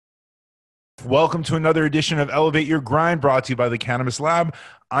Welcome to another edition of Elevate Your Grind, brought to you by the Cannabis Lab.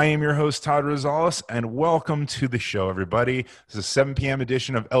 I am your host, Todd Rosales, and welcome to the show, everybody. This is a 7 p.m.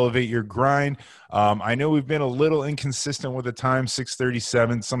 edition of Elevate Your Grind. I know we've been a little inconsistent with the time,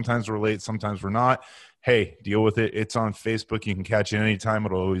 6:37. Sometimes we're late, sometimes we're not. Hey, deal with it. It's on Facebook. You can catch it anytime.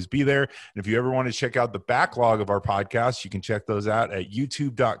 It'll always be there. And if you ever want to check out the backlog of our podcasts, you can check those out at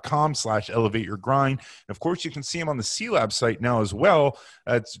youtube.com/elevateyourgrind. And of course, you can see them on the C-Lab site now as well.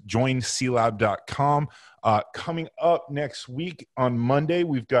 That's joinclab.com. Coming up next week on Monday,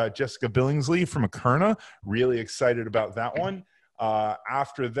 we've got Jessica Billingsley from Akerna. Really excited about that one.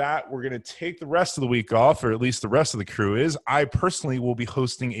 After that, we're going to take the rest of the week off, or at least the rest of the crew is. I personally will be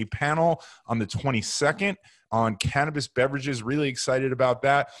hosting a panel on the 22nd on cannabis beverages. Really excited about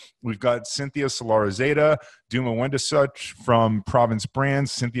that. We've got Cynthia Solarizada, Duma Wendasuch from Province Brands,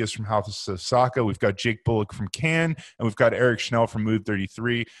 Cynthia's from House of Saka. We've got Jake Bullock from Cann, and we've got Eric Schnell from Mood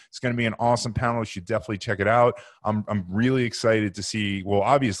 33. It's going to be an awesome panel. You should definitely check it out. I'm really excited to see, well,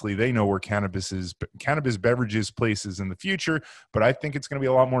 obviously they know where cannabis beverages places in the future, but I think it's going to be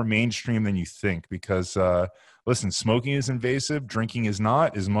a lot more mainstream than you think because, listen, smoking is invasive. Drinking is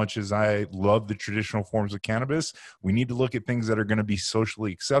not. As much as I love the traditional forms of cannabis, we need to look at things that are going to be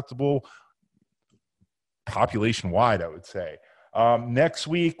socially acceptable, population-wide, I would say. Next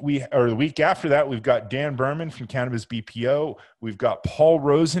week, or the week after that, we've got Dan Berman from Cannabis BPO. We've got Paul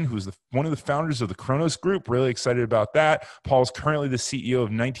Rosen, who's one of the founders of the Kronos Group. Really excited about that. Paul's currently the CEO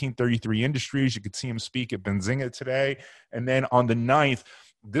of 1933 Industries. You could see him speak at Benzinga today. And then on the 9th,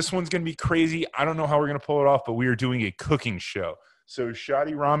 this one's going to be crazy. I don't know how we're going to pull it off, but we are doing a cooking show. So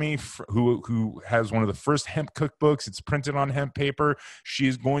Shadi Rami, who has one of the first hemp cookbooks, it's printed on hemp paper. She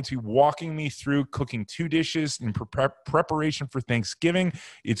is going to be walking me through cooking 2 dishes in preparation for Thanksgiving.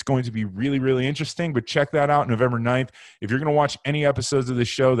 It's going to be really, really interesting, but check that out November 9th. If you're going to watch any episodes of this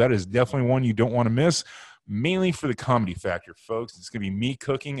show, that is definitely one you don't want to miss. Mainly for the comedy factor, folks. It's going to be me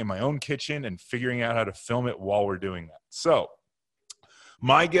cooking in my own kitchen and figuring out how to film it while we're doing that. So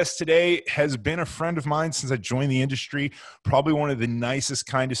my guest today has been a friend of mine since I joined the industry, probably one of the nicest,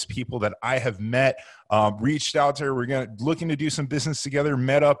 kindest people that I have met. Reached out to her. We're looking to do some business together,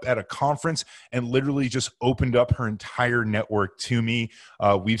 met up at a conference, and literally just opened up her entire network to me.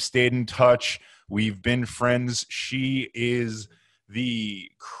 We've stayed in touch. We've been friends. She is the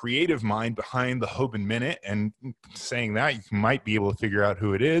creative mind behind the Hoban Minute, and saying that, you might be able to figure out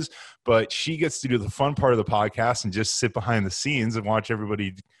who it is, but she gets to do the fun part of the podcast and just sit behind the scenes and watch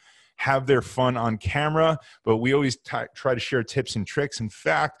everybody have their fun on camera. But we always try to share tips and tricks. In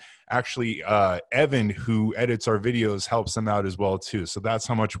fact, actually, Evan, who edits our videos, helps them out as well too. So that's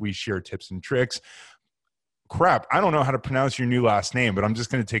how much we share tips and tricks. Crap, I don't know how to pronounce your new last name, but I'm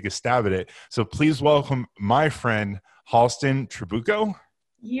just going to take a stab at it. So please welcome my friend, Halston Trabucco.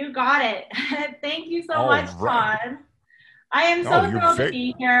 You got it. Thank you so much, Todd. I am so thrilled to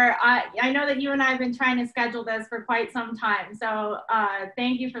be here. I know that you and I have been trying to schedule this for quite some time. So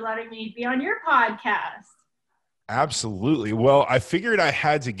thank you for letting me be on your podcast. Absolutely. Well, I figured I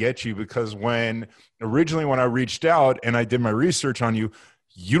had to get you because originally when I reached out and I did my research on you,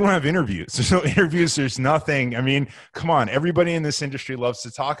 you don't have interviews. There's no interviews. There's nothing. I mean, come on. Everybody in this industry loves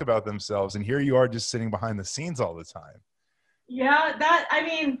to talk about themselves. And here you are just sitting behind the scenes all the time. Yeah,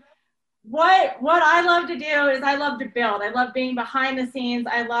 what I love to do is I love to build. I love being behind the scenes.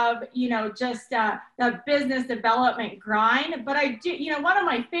 I love, just the business development grind. But I do, one of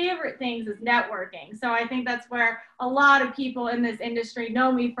my favorite things is networking. So I think that's where a lot of people in this industry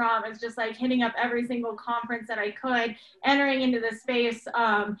know me from. It's just like hitting up every single conference that I could, entering into the space,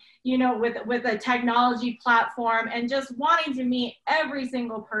 with a technology platform and just wanting to meet every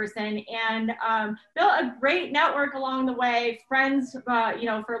single person and built a great network along the way. Friends,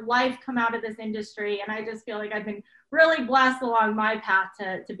 for life come out of this industry. And I just feel like I've been really blessed along my path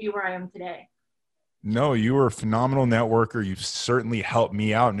to be where I am today. No, you were a phenomenal networker. You've certainly helped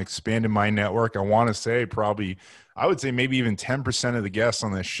me out and expanded my network. I want to say I would say maybe even 10% of the guests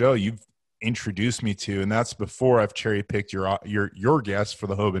on this show you've introduced me to, and that's before I've cherry picked your guests for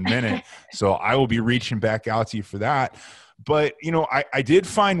the Hoban Minute. So I will be reaching back out to you for that. But, I did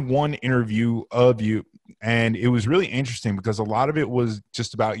find one interview of you, and it was really interesting because a lot of it was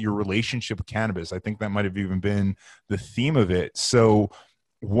just about your relationship with cannabis. I think that might have even been the theme of it. So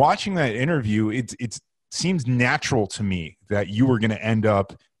watching that interview, it seems natural to me that you were going to end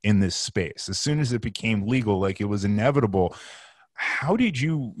up in this space. As soon as it became legal, like it was inevitable. How did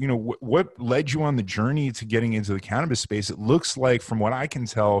you, what led you on the journey to getting into the cannabis space? It looks like, from what I can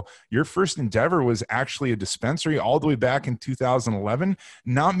tell, your first endeavor was actually a dispensary all the way back in 2011.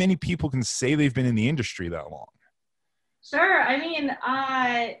 Not many people can say they've been in the industry that long. Sure. I mean,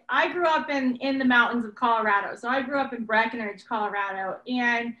 I grew up in the mountains of Colorado. So I grew up in Breckenridge, Colorado.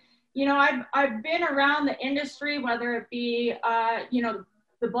 And, I've been around the industry, whether it be,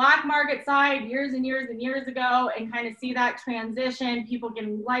 the black market side years and years and years ago, and kind of see that transition, people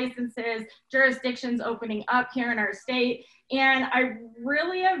getting licenses, jurisdictions opening up here in our state. And I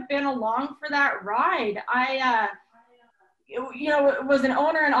really have been along for that ride. Was an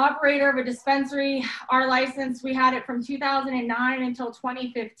owner and operator of a dispensary. Our license, we had it from 2009 until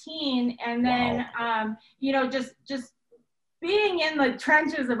 2015. And then, wow. Just being in the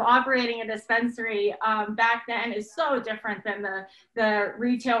trenches of operating a dispensary back then is so different than the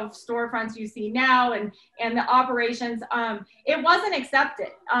retail storefronts you see now, and the operations. It wasn't accepted.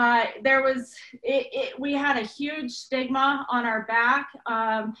 We had a huge stigma on our back.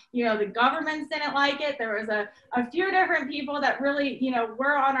 The governments didn't like it. There was a few different people that really,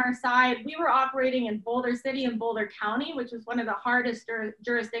 were on our side. We were operating in Boulder City and Boulder County, which was one of the hardest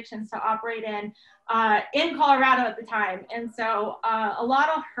jurisdictions to operate in Colorado at the time. And so a lot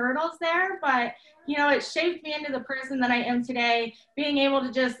of hurdles there, but, it shaped me into the person that I am today, being able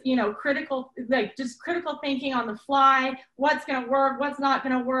to just, critical thinking on the fly, what's going to work, what's not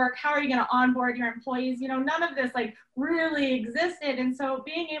going to work, how are you going to onboard your employees? None of this really existed. And so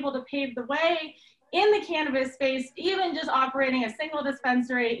being able to pave the way in the cannabis space, even just operating a single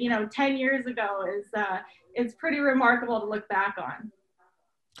dispensary, 10 years ago it's pretty remarkable to look back on.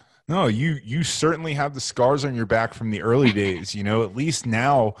 No, you certainly have the scars on your back from the early days. At least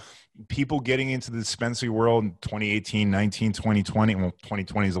now, people getting into the dispensary world in 2018, 19, 2020, well,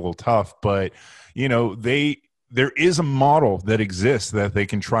 2020 is a little tough, but, there is a model that exists that they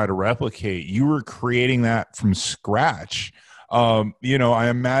can try to replicate. You were creating that from scratch. I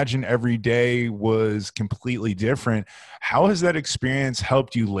imagine every day was completely different. How has that experience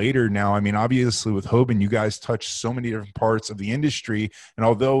helped you later now? I mean, obviously with Hoban, you guys touch so many different parts of the industry. And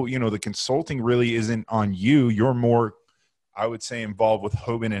although, the consulting really isn't on you, you're more, I would say, involved with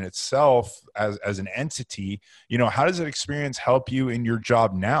Hoban in itself as an entity. How does that experience help you in your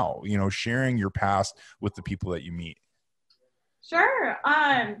job now, sharing your past with the people that you meet? Sure.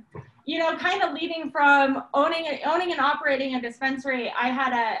 Kind of leading from owning and operating a dispensary, I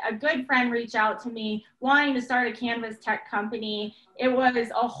had a good friend reach out to me wanting to start a cannabis tech company. It was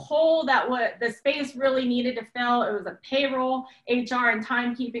a hole that the space really needed to fill. It was a payroll, HR, and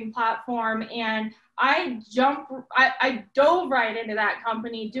timekeeping platform. And I dove right into that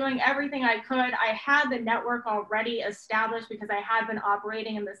company, doing everything I could. I had the network already established because I had been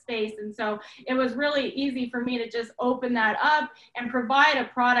operating in the space. And so it was really easy for me to just open that up and provide a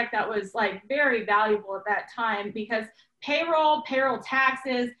product that was very valuable at that time, because payroll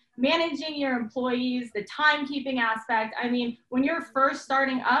taxes, managing your employees, the timekeeping aspect. I mean, when you're first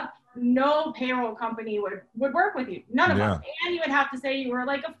starting up, no payroll company would work with you. None of them. And you would have to say you were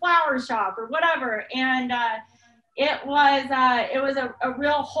like a flower shop or whatever. And it was a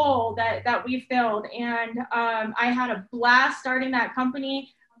real hole that we filled. And I had a blast starting that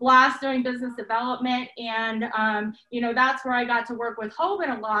company, blast doing business development. And, that's where I got to work with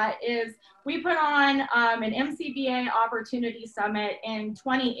Hoban a lot. Is we put on an MCBA Opportunity Summit in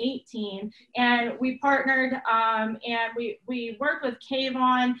 2018, and we partnered and we worked with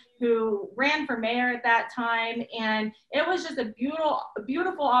Kayvon, who ran for mayor at that time. And it was just a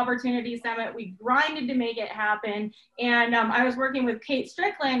beautiful opportunity summit. We grinded to make it happen. And I was working with Kate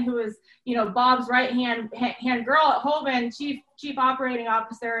Strickland, who is, Bob's right-hand girl at Hoban, chief operating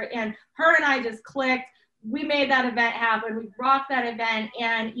officer. And her and I just clicked. We made that event happen. We rocked that event.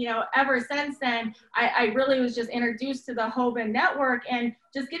 And, ever since then, I really was just introduced to the Hoban network, and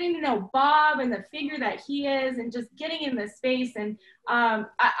just getting to know Bob and the figure that he is, and just getting in the space. And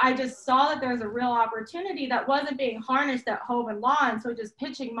I just saw that there was a real opportunity that wasn't being harnessed at Hoban Law. And so just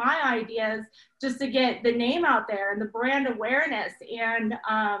pitching my ideas just to get the name out there and the brand awareness, and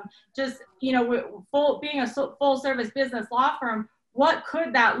being a full service business law firm, what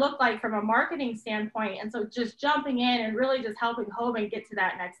could that look like from a marketing standpoint? And so just jumping in and really just helping Hoban get to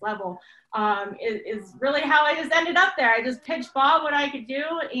that next level is really how I just ended up there. I just pitched Bob what I could do,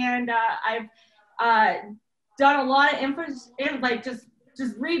 and I've done a lot of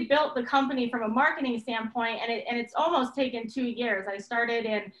just rebuilt the company from a marketing standpoint, and it's almost taken 2 years. I started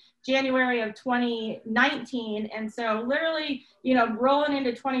in January of 2019, and so literally, rolling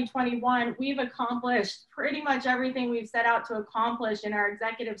into 2021, we've accomplished pretty much everything we've set out to accomplish in our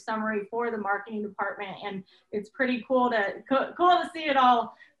executive summary for the marketing department, and it's pretty cool to see it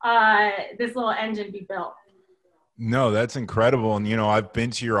all, this little engine be built. No, that's incredible. And, I've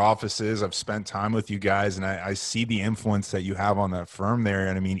been to your offices, I've spent time with you guys, and I see the influence that you have on that firm there.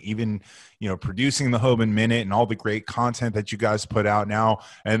 And I mean, even, producing the Hoban Minute and all the great content that you guys put out now.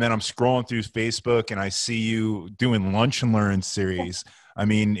 And then I'm scrolling through Facebook and I see you doing Lunch and Learn series. I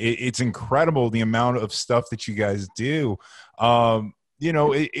mean, it's incredible the amount of stuff that you guys do.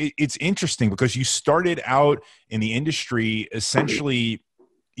 It's interesting because you started out in the industry essentially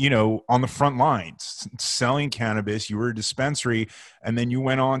on the front lines selling cannabis. You were a dispensary, and then you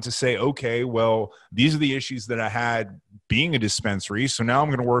went on to say, okay, well, these are the issues that I had being a dispensary. So now I'm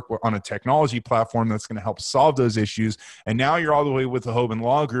going to work on a technology platform that's going to help solve those issues. And now you're all the way with the Hoban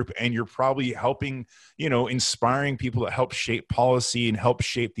Law Group, and you're probably helping, inspiring people to help shape policy and help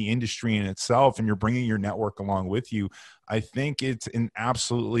shape the industry in itself. And you're bringing your network along with you. I think it's an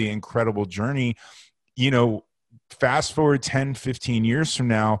absolutely incredible journey. Fast forward 10, 15 years from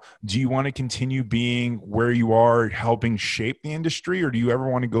now, do you want to continue being where you are helping shape the industry, or do you ever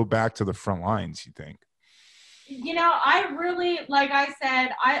want to go back to the front lines, you think? I really, like I said,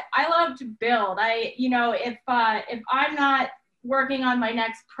 I love to build. If I'm not working on my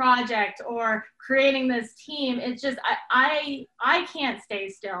next project or creating this team, it's just, I can't stay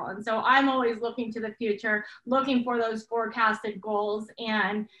still. And so I'm always looking to the future, looking for those forecasted goals.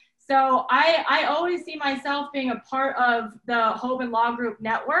 And so I always see myself being a part of the Hoban Law Group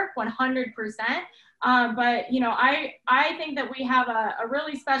network, 100%. But I think that we have a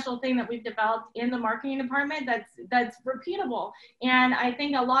really special thing that we've developed in the marketing department that's repeatable. And I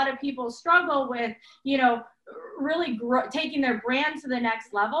think a lot of people struggle with, really taking their brand to the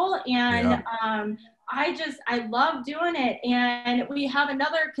next level. And yeah. I love doing it. And we have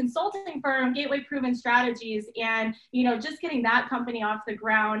another consulting firm, Gateway Proven Strategies. And, just getting that company off the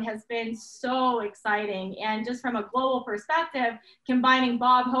ground has been so exciting. And just from a global perspective, combining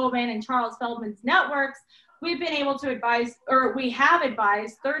Bob Hoban and Charles Feldman's networks, we've been able to we have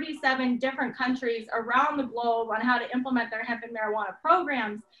advised 37 different countries around the globe on how to implement their hemp and marijuana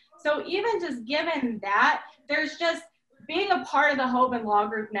programs. So even just given that, there's just being a part of the Hoban Law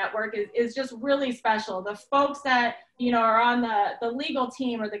Group network is just really special. The folks that, are on the legal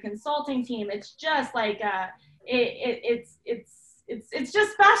team or the consulting team, it's just like, it's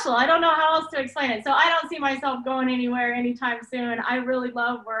just special. I don't know how else to explain it. So I don't see myself going anywhere anytime soon. I really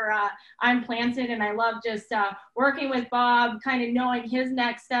love where I'm planted, and I love just working with Bob, kind of knowing his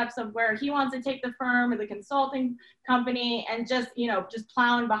next steps of where he wants to take the firm or the consulting company, and just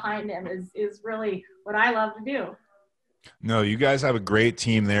plowing behind him is really what I love to do. No, you guys have a great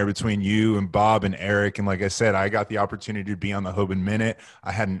team there between you and Bob and Eric. And like I said, I got the opportunity to be on the Hoban Minute.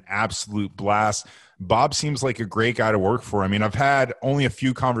 I had an absolute blast. Bob seems like a great guy to work for. I mean, I've had only a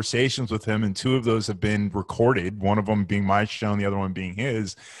few conversations with him, and two of those have been recorded, one of them being my show and the other one being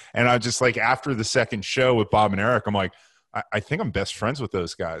his. And I just like, after the second show with Bob and Eric, I'm like, I think I'm best friends with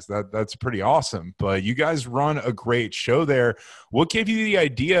those guys. That's pretty awesome. But you guys run a great show there. What gave you the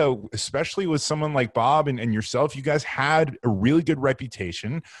idea, especially with someone like Bob and yourself? You guys had a really good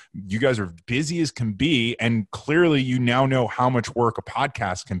reputation. You guys are busy as can be, and clearly you now know how much work a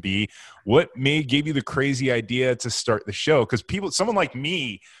podcast can be. What gave you the crazy idea to start the show? Because someone like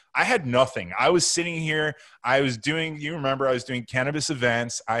me, I had nothing. I was sitting here. I was doing cannabis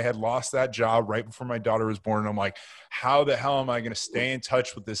events. I had lost that job right before my daughter was born. And I'm like, how the hell am I going to stay in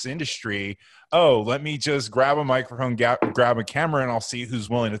touch with this industry? Oh, let me just grab a microphone, grab a camera, and I'll see who's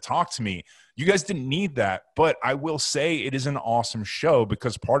willing to talk to me. You guys didn't need that, but I will say it is an awesome show,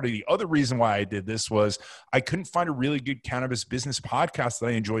 because part of the other reason why I did this was I couldn't find a really good cannabis business podcast that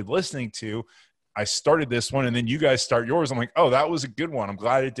I enjoyed listening to. I started this one, and then you guys start yours. I'm like, oh, that was a good one. I'm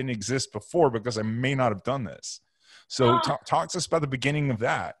glad it didn't exist before, because I may not have done this. So talk to us about the beginning of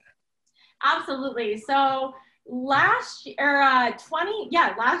that. Absolutely. So last year,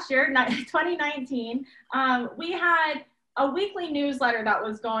 2019, we had a weekly newsletter that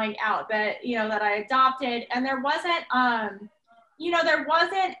was going out that I adopted, and there wasn't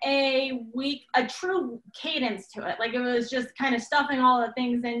a true cadence to it. Like, it was just kind of stuffing all the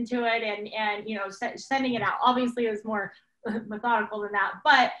things into it and sending it out. Obviously, it was more methodical than that.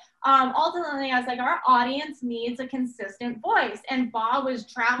 But ultimately, I was like, our audience needs a consistent voice. And Bob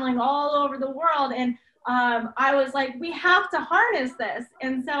was traveling all over the world. And I was like, we have to harness this.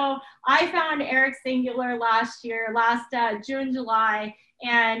 And so I found Eric Singular last June, July.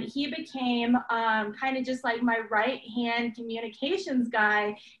 and he became kind of just like my right-hand communications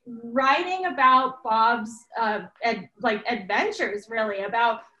guy, writing about Bob's adventures, really,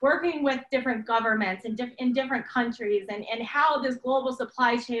 about working with different governments in different countries, and how this global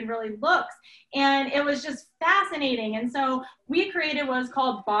supply chain really looks. And it was just fascinating. And so we created what was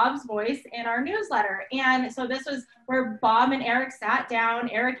called Bob's Voice in our newsletter. And so this was where Bob and Eric sat down.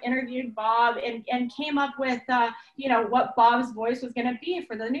 Eric interviewed Bob and came up with, what Bob's voice was going to be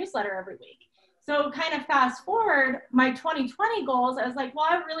for the newsletter every week. So kind of fast forward my 2020 goals, I was like, well,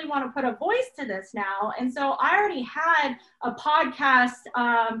 I really want to put a voice to this now. And so I already had a podcast,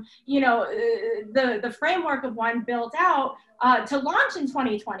 the framework of one built out to launch in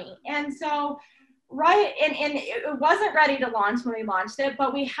 2020. And so and it wasn't ready to launch when we launched it,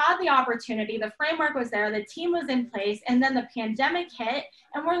 but we had the opportunity. The framework was there, the team was in place, and then the pandemic hit,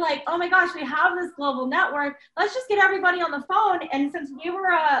 and we're like, oh my gosh, we have this global network. Let's just get everybody on the phone. And since we were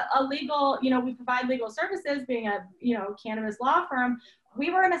a legal, we provide legal services, being a cannabis law firm, we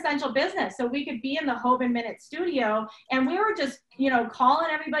were an essential business. So we could be in the Hoban Minute studio, and we were just, calling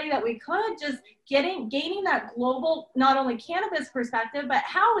everybody that we could, just gaining that global, not only cannabis perspective, but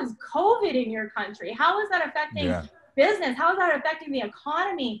how is COVID in your country? How is that affecting business? How is that affecting the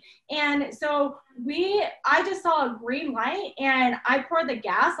economy? And so I just saw a green light, and I poured the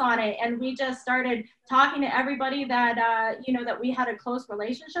gas on it, and we just started talking to everybody that that we had a close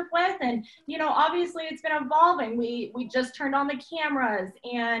relationship with. And obviously it's been evolving. We just turned on the cameras,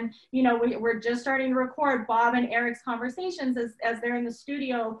 and we're just starting to record Bob and Eric's conversations as they're in the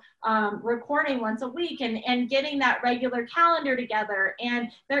studio recording once a week, and getting that regular calendar together. And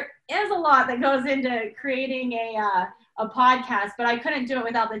there is a lot that goes into creating a podcast, but I couldn't do it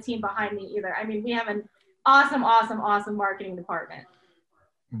without the team behind me either. I mean, we have an awesome marketing department.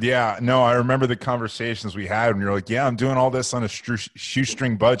 Yeah, no, I remember the conversations we had when you're like, yeah, I'm doing all this on a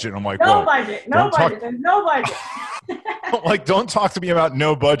shoestring budget. And I'm like, no budget. There's no budget. Like, don't talk to me about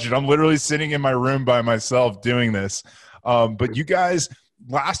no budget. I'm literally sitting in my room by myself doing this. But you guys,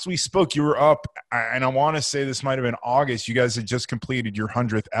 last we spoke, you were up, and I want to say this might have been August. You guys had just completed your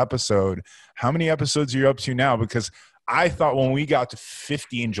 100th episode. How many episodes are you up to now? Because I thought when we got to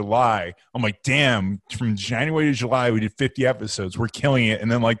 50 in July, I'm like, damn, from January to July, we did 50 episodes. We're killing it. And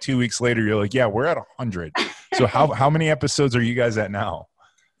then like 2 weeks later, you're like, yeah, we're at 100. So how many episodes are you guys at now?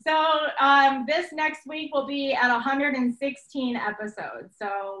 So this next week will be at 116 episodes.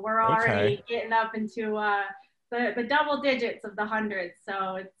 So we're already getting up into the double digits of the hundreds.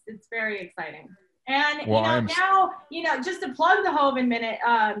 So it's very exciting. And, now, just to plug the Hoban Minute,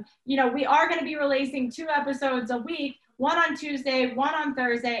 we are going to be releasing 2 episodes a week, one on Tuesday, one on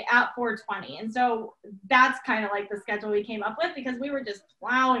Thursday at 4:20. And so that's kind of like the schedule we came up with, because we were just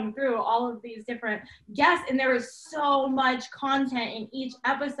plowing through all of these different guests, and there was so much content in each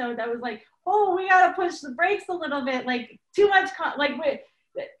episode that was like, oh, we got to push the brakes a little bit, like too much,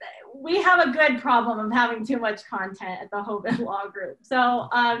 we have a good problem of having too much content at the Hoban Law Group. So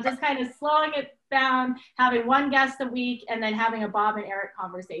just kind of slowing it down, having one guest a week, and then having a Bob and Eric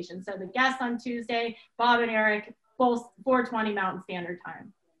conversation. So the guest on Tuesday, Bob and Eric, both 4:20 Mountain Standard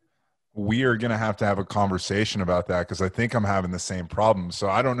Time. We are going to have a conversation about that, because I think I'm having the same problem. So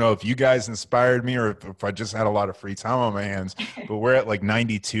I don't know if you guys inspired me or if I just had a lot of free time on my hands, but we're at like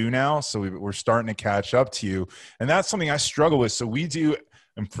 92 now. So we're starting to catch up to you. And that's something I struggle with. So we do,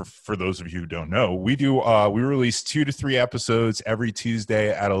 and for those of you who don't know, we release 2 to 3 episodes every Tuesday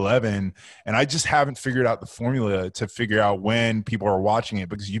at 11. And I just haven't figured out the formula to figure out when people are watching it,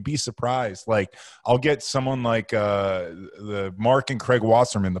 because you'd be surprised. Like, I'll get someone like the Mark and Craig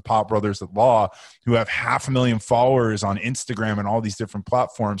Wasserman, the Pop Brothers at Law, who have 500,000 followers on Instagram and all these different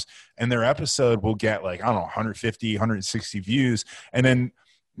platforms. And their episode will get like, I don't know, 150, 160 views. And then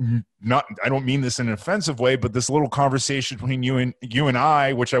I don't mean this in an offensive way, but this little conversation between you and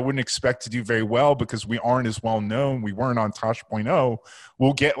I, which I wouldn't expect to do very well because we aren't as well known, we weren't on Tosh.0,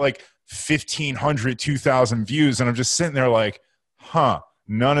 will get like 1,500, 2,000 views. And I'm just sitting there like,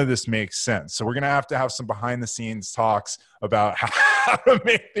 none of this makes sense. So we're going to have some behind the scenes talks about how to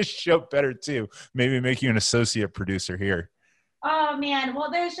make this show better too. Maybe make you an associate producer here. Oh man.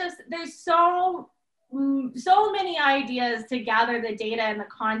 Well, there's so many ideas to gather the data and the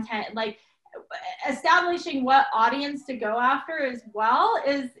content. Like, establishing what audience to go after as well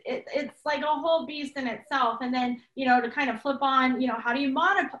it's like a whole beast in itself. And then to kind of flip on how do you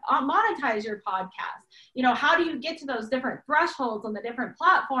monetize your podcast, how do you get to those different thresholds on the different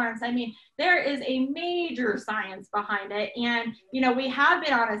platforms? I mean, there is a major science behind it. And we have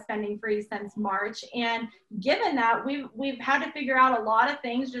been on a spending freeze since March, and given that we've had to figure out a lot of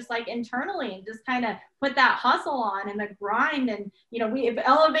things just like internally, and just kind of put that hustle on and the grind. And, you know, we have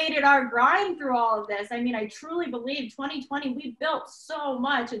elevated our grind through all of this. I mean, I truly believe 2020, we built so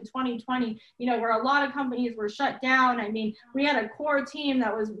much in 2020, you know, where a lot of companies were shut down. I mean, we had a core team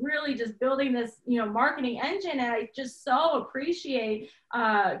that was really just building this, you know, marketing engine. And I just so appreciate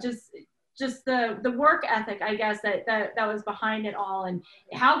just the work ethic, I guess, that was behind it all, and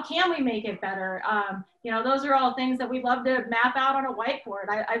how can we make it better? You know, those are all things that we love to map out on a whiteboard.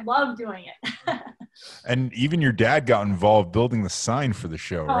 I love doing it. And even your dad got involved building the sign for the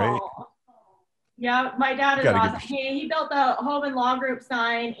show, right? Oh, yeah, my dad is awesome. He built the Hoban Law Group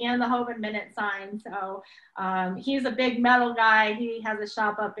sign and the Hoban Minute sign. So he's a big metal guy. He has a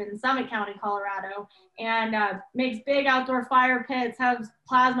shop up in Summit County, Colorado, and makes big outdoor fire pits, has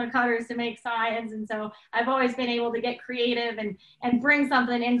plasma cutters to make signs. And so I've always been able to get creative and bring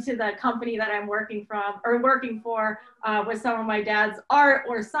something into the company that I'm working for with some of my dad's art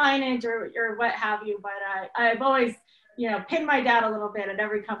or signage or what have you. But I've always, you know, pinned my dad a little bit at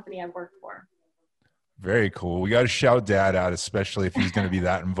every company I've worked for. Very cool. We got to shout dad out, especially if he's going to be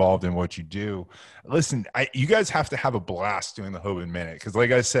that involved in what you do. Listen, you guys have to have a blast doing the Hoban Minute. Because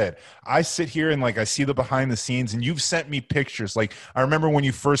like I said, I sit here and like I see the behind the scenes, and you've sent me pictures. Like I remember when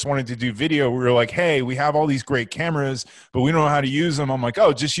you first wanted to do video, we were like, hey, we have all these great cameras, but we don't know how to use them. I'm like,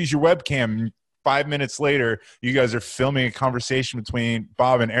 oh, just use your webcam. And 5 minutes later, you guys are filming a conversation between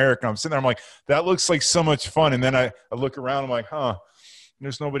Bob and Eric. And I'm sitting there, I'm like, that looks like so much fun. And then I look around, I'm like, huh.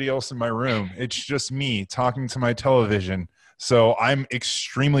 There's nobody else in my room. It's just me talking to my television. So I'm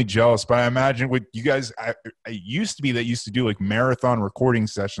extremely jealous, but I imagine what you guys, it used to do like marathon recording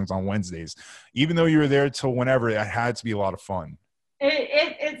sessions on Wednesdays. Even though you were there till whenever, it had to be a lot of fun.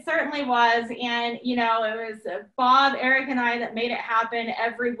 It certainly was. And, you know, it was Bob, Eric, and I that made it happen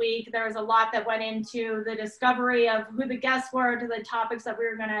every week. There was a lot that went into the discovery of who the guests were, to the topics that we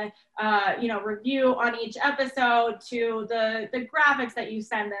were going to, you know, review on each episode, to the graphics that you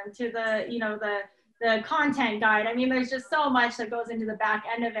send them, to the, you know, the content guide. I mean, there's just so much that goes into the back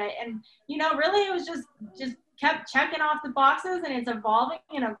end of it. And, you know, really it was just kept checking off the boxes, and it's evolving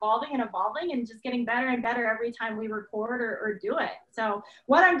and evolving and evolving and just getting better and better every time we record or do it. So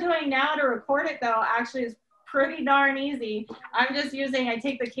what I'm doing now to record it though actually is pretty darn easy. I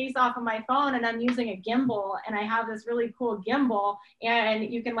take the case off of my phone and I'm using a gimbal, and I have this really cool gimbal,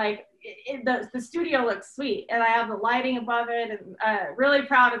 and you can like, the studio looks sweet, and I have the lighting above it, and really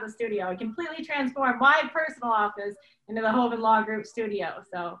proud of the studio. I completely transformed my personal office into the Hoban Law Group studio.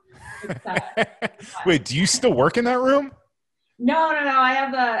 So it's, Wait, do you still work in that room? No. I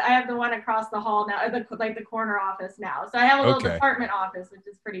have the one across the hall now, like the corner office now. So I have a little department office, which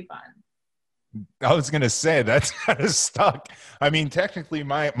is pretty fun. I was going to say that's kind of stuck. I mean, technically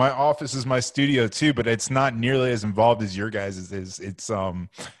my office is my studio too, but it's not nearly as involved as your guys' is.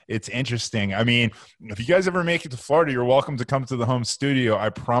 It's interesting. I mean, if you guys ever make it to Florida, you're welcome to come to the home studio. I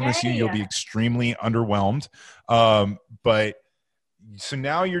promise you'll be extremely underwhelmed. But so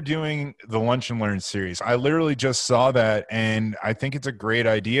now you're doing the Lunch and Learn series. I literally just saw that, and I think it's a great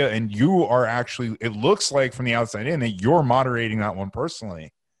idea. And you are actually, it looks like from the outside in that you're moderating that one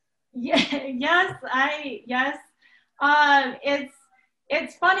personally. Yes.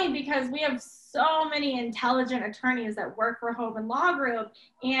 It's funny because we have so many intelligent attorneys that work for Hoban Law Group,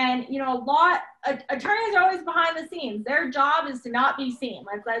 and you know, attorneys are always behind the scenes. Their job is to not be seen.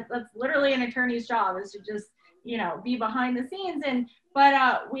 That's literally an attorney's job, is to just, you know, be behind the scenes.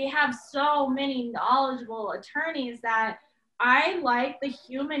 But we have so many knowledgeable attorneys that I like the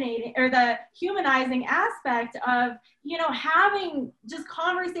humanizing aspect of, you know, having just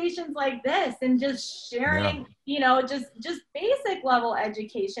conversations like this and just sharing, you know, just basic level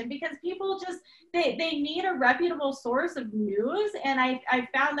education, because people just, they need a reputable source of news. And I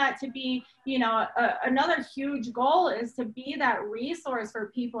found that to be, you know, another huge goal is to be that resource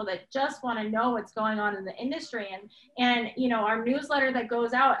for people that just want to know what's going on in the industry. And, you know, our newsletter that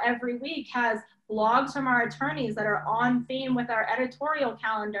goes out every week has blogs from our attorneys that are on theme with our editorial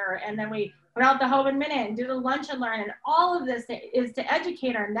calendar. And then we put out the Hoban Minute and do the Lunch and Learn. And all of this is to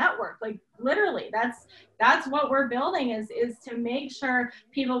educate our network. Like literally, that's what we're building is to make sure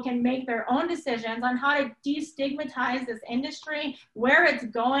people can make their own decisions on how to destigmatize this industry, where it's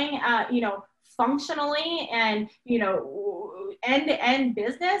going, you know, functionally, and, you know, end-to-end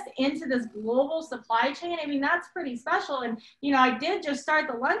business into this global supply chain. I mean, that's pretty special. And, you know, I did just start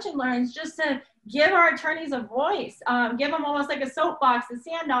the Lunch and Learns just to give our attorneys a voice, give them almost like a soapbox to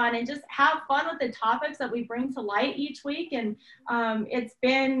stand on, and just have fun with the topics that we bring to light each week. And it's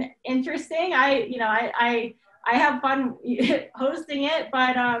been interesting. I have fun hosting it,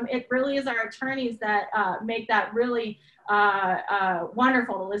 but it really is our attorneys that make that really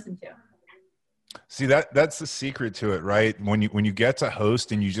wonderful to listen to. See, that's the secret to it, right? When you get to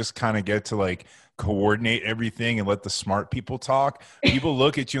host and you just kind of get to like coordinate everything and let the smart people talk, people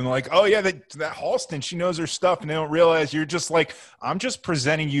look at you and they're like, oh yeah, that Halston, she knows her stuff, and they don't realize you're just like, I'm just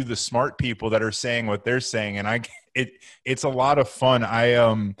presenting you the smart people that are saying what they're saying, and it's a lot of fun.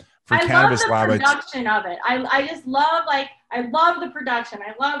 For I love Cannabis the Lab, production of it. I just love, like, I love the production.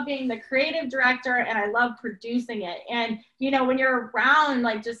 I love being the creative director, and I love producing it. And, you know, when you're around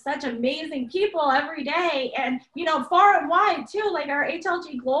like just such amazing people every day, and, you know, far and wide too, like our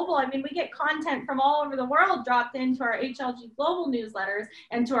HLG Global, I mean, we get content from all over the world dropped into our HLG Global newsletters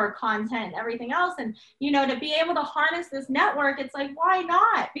and to our content and everything else. And, you know, to be able to harness this network, it's like, why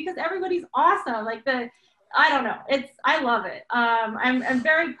not? Because everybody's awesome. Like I don't know. I love it. I'm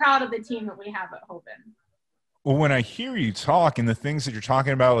very proud of the team that we have at Hoban. well, when I hear you talk and the things that you're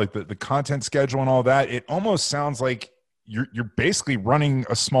talking about, like the content schedule and all that, it almost sounds like you're basically running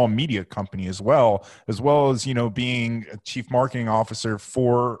a small media company as well as, you know, being a chief marketing officer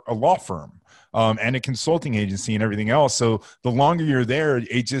for a law firm, and a consulting agency and everything else. So the longer you're there,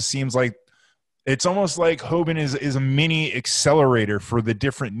 it just seems like it's almost like Hoban is a mini accelerator for the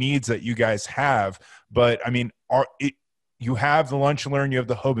different needs that you guys have. But I mean, you have the Lunch and Learn, you have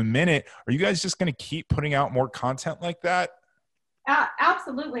the Hoban Minute. Are you guys just going to keep putting out more content like that?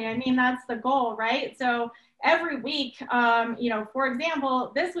 Absolutely. I mean, that's the goal, right? So every week, you know, for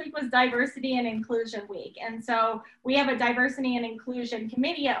example, this week was Diversity and Inclusion Week. And so we have a diversity and inclusion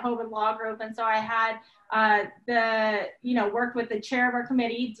committee at Hoban Law Group. And so I had worked with the chair of our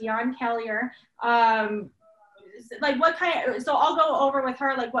committee, Dion Kellier, like so I'll go over with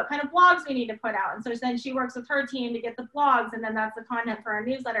her, like what kind of blogs we need to put out. And so then she works with her team to get the blogs, and then that's the content for our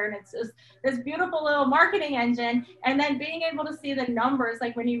newsletter. And it's just this beautiful little marketing engine. And then being able to see the numbers,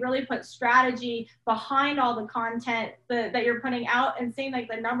 like when you really put strategy behind all the content that you're putting out and seeing like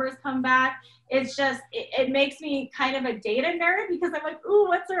the numbers come back, it's just, it makes me kind of a data nerd, because I'm like, ooh,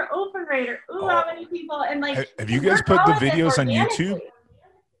 what's our open rate? Or ooh, how many people? And like, have you guys put the videos on YouTube?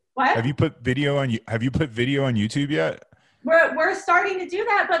 What? Have you put video on YouTube yet? We're starting to do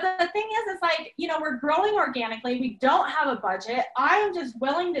that, but the thing is, it's like, you know, we're growing organically. We don't have a budget. I am just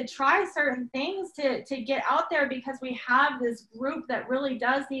willing to try certain things to get out there, because we have this group that really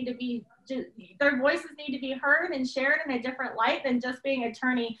does need to be, their voices need to be heard and shared in a different light than just being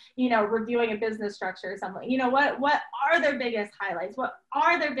attorney, you know, reviewing a business structure or something. You know, what are their biggest highlights? What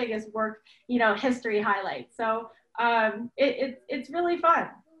are their biggest work, you know, history highlights? So it's really fun.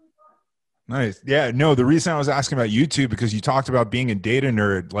 Nice. Yeah, no, the reason I was asking about YouTube, because you talked about being a data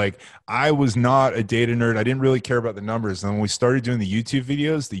nerd. Like, I was not a data nerd. I didn't really care about the numbers. And when we started doing the YouTube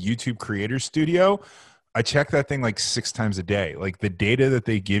videos, the YouTube Creator Studio, I check that thing like 6 times a day. Like the data that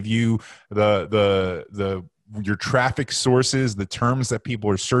they give you, your traffic sources, the terms that people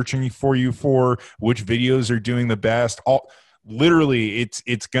are searching for you for, which videos are doing the best, literally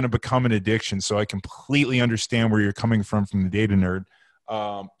it's going to become an addiction. So I completely understand where you're coming from the data nerd.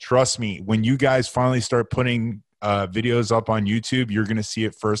 Trust me, when you guys finally start putting videos up on YouTube, you're going to see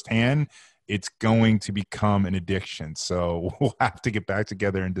it firsthand. It's going to become an addiction. So we'll have to get back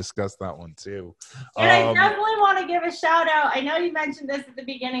together and discuss that one too. And I definitely want to give a shout out. I know you mentioned this at the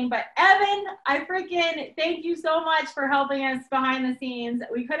beginning, but Evan, I freaking thank you so much for helping us behind the scenes.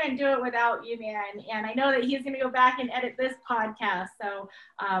 We couldn't do it without you, man. And I know that he's going to go back and edit this podcast. So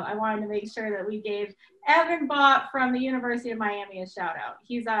I wanted to make sure that we gave Evan Bott from the University of Miami a shout out.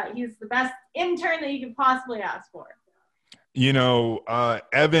 He's the best intern that you could possibly ask for. You know,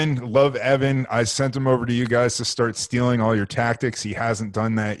 Evan, love Evan. I sent him over to you guys to start stealing all your tactics. He hasn't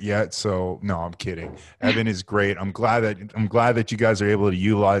done that yet. So no, I'm kidding. Evan is great. I'm glad that you guys are able to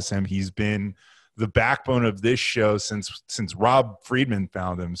utilize him. He's been the backbone of this show since Rob Friedman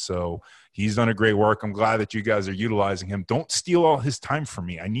found him. So he's done a great work. I'm glad that you guys are utilizing him. Don't steal all his time from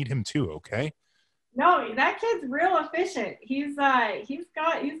me. I need him too. Okay. No, that kid's real efficient. He's got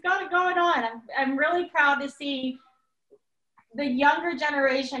it going on. I'm really proud to see the younger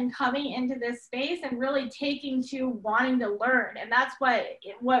generation coming into this space and really taking to wanting to learn. And that's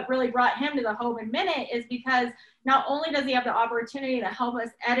what really brought him to the Hoban Minute, is because not only does he have the opportunity to help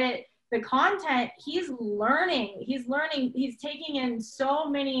us edit the content, he's learning, he's taking in so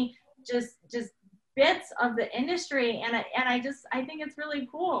many just bits of the industry. And I think it's really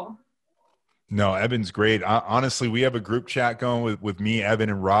cool. No, Evan's great. Honestly, we have a group chat going with me, Evan,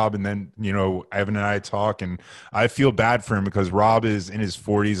 and Rob, and then Evan and I talk, and I feel bad for him because Rob is in his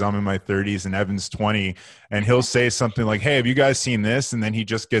 40s, I'm in my 30s, and Evan's 20, and he'll say something like, "Hey, have you guys seen this?" And then he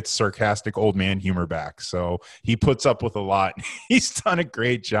just gets sarcastic old man humor back. So he puts up with a lot. He's done a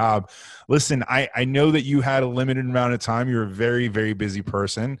great job. Listen, I know that you had a limited amount of time. You're a very, very busy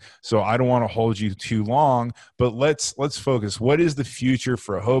person, so I don't want to hold you too long. But let's focus. What is the future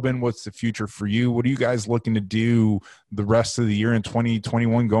for Hoban? What's the future for you? What are you guys looking to do the rest of the year in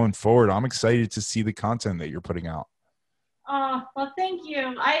 2021 going forward? I'm excited to see the content that you're putting out. Oh, well, thank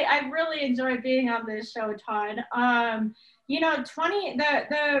you. I really enjoyed being on this show, Todd. The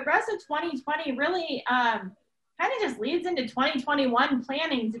rest of 2020 really kind of just leads into 2021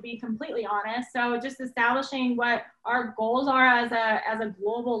 planning, to be completely honest. So just establishing what our goals are as a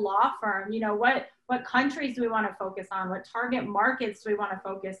global law firm. What countries do we want to focus on? What target markets do we want to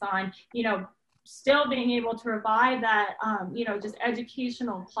focus on? Still being able to provide that, just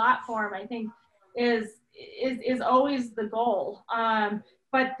educational platform, I think is always the goal.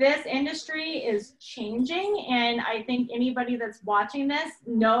 But this industry is changing, and I think anybody that's watching this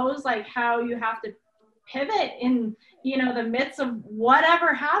knows like how you have to pivot in the midst of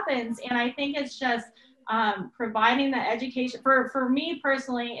whatever happens. And I think it's just providing the education for me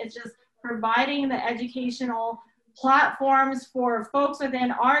personally. It's just providing the educational platforms for folks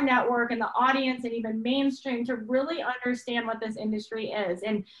within our network and the audience and even mainstream to really understand what this industry is.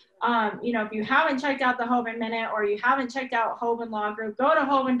 And if you haven't checked out the Hoban Minute or you haven't checked out Hoban Law Group, go to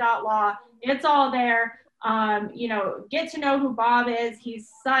hoban.law. It's all there. Get to know who Bob is. He's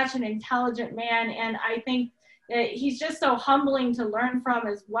such an intelligent man. And I think that he's just so humbling to learn from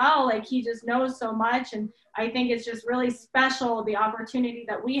as well. Like, he just knows so much. And I think it's just really special, the opportunity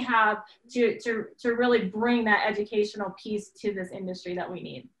that we have to really bring that educational piece to this industry that we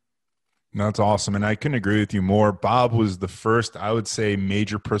need. That's awesome. And I couldn't agree with you more. Bob was the first, I would say,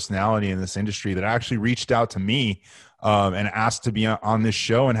 major personality in this industry that actually reached out to me and asked to be on this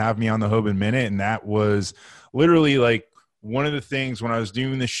show and have me on the Hoban Minute. And that was literally like one of the things when I was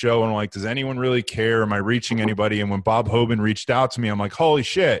doing this show, and I'm like, does anyone really care? Am I reaching anybody? And when Bob Hoban reached out to me, I'm like, holy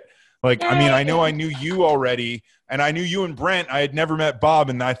shit. Like, I mean, I know I knew you already, and I knew you and Brent. I had never met Bob,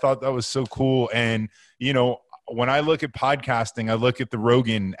 and I thought that was so cool. And, when I look at podcasting, I look at the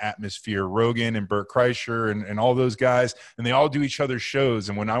Rogan atmosphere, Rogan and Bert Kreischer and all those guys, and they all do each other's shows.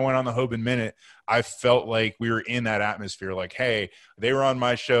 And when I went on the Hoban Minute, I felt like we were in that atmosphere. Like, hey, they were on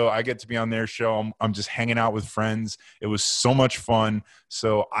my show. I get to be on their show. I'm just hanging out with friends. It was so much fun.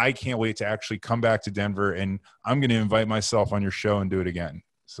 So I can't wait to actually come back to Denver, and I'm going to invite myself on your show and do it again.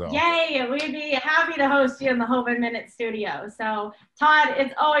 So. Yay, we'd be happy to host you in the Hoban Minute studio. So Todd,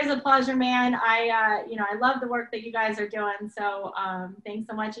 it's always a pleasure, man. I love the work that you guys are doing. So thanks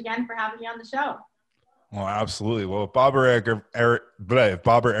so much again for having me on the show. Well, absolutely. Well, if Bob or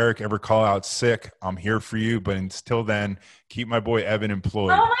Eric ever call out sick, I'm here for you. But until then, keep my boy Evan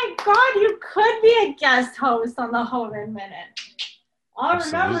employed. Oh my God, you could be a guest host on the Hoban Minute. I'll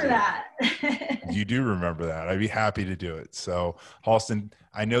remember that. You do remember that. I'd be happy to do it. So, Halston,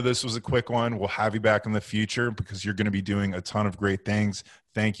 I know this was a quick one. We'll have you back in the future because you're going to be doing a ton of great things.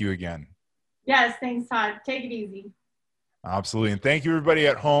 Thank you again. Yes, thanks, Todd. Take it easy. Absolutely. And thank you, everybody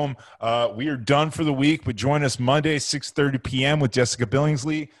at home. We are done for the week, but join us Monday, 6:30 p.m. with Jessica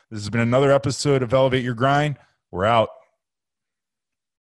Billingsley. This has been another episode of Elevate Your Grind. We're out.